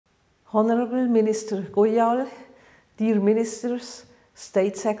Honorable Minister Goyal, dear ministers,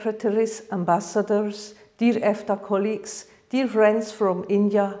 state secretaries, ambassadors, dear EFTA colleagues, dear friends from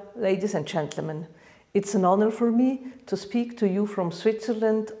India, ladies and gentlemen, it's an honor for me to speak to you from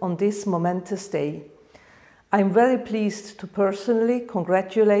Switzerland on this momentous day. I'm very pleased to personally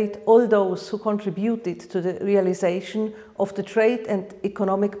congratulate all those who contributed to the realization of the Trade and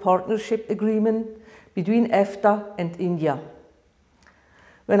Economic Partnership Agreement between EFTA and India.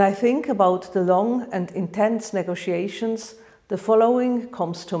 When I think about the long and intense negotiations, the following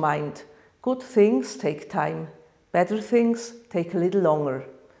comes to mind. Good things take time, better things take a little longer.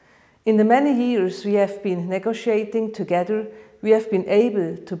 In the many years we have been negotiating together, we have been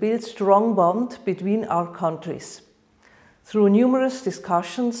able to build strong bond between our countries. Through numerous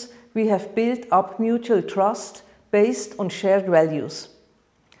discussions, we have built up mutual trust based on shared values.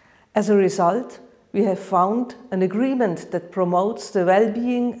 As a result, we have found an agreement that promotes the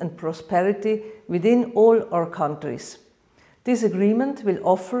well-being and prosperity within all our countries. This agreement will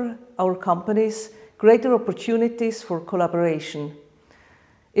offer our companies greater opportunities for collaboration.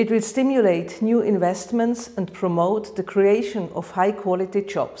 It will stimulate new investments and promote the creation of high-quality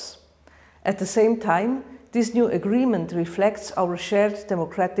jobs. At the same time, this new agreement reflects our shared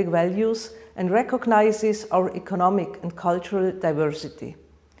democratic values and recognizes our economic and cultural diversity.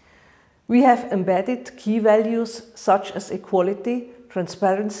 We have embedded key values such as equality,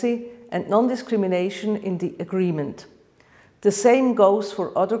 transparency, and non-discrimination in the agreement. The same goes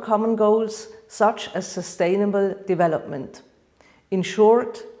for other common goals, such as sustainable development. In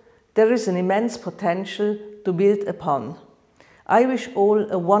short, there is an immense potential to build upon. I wish all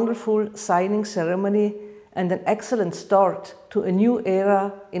a wonderful signing ceremony and an excellent start to a new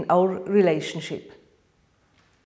era in our relationship.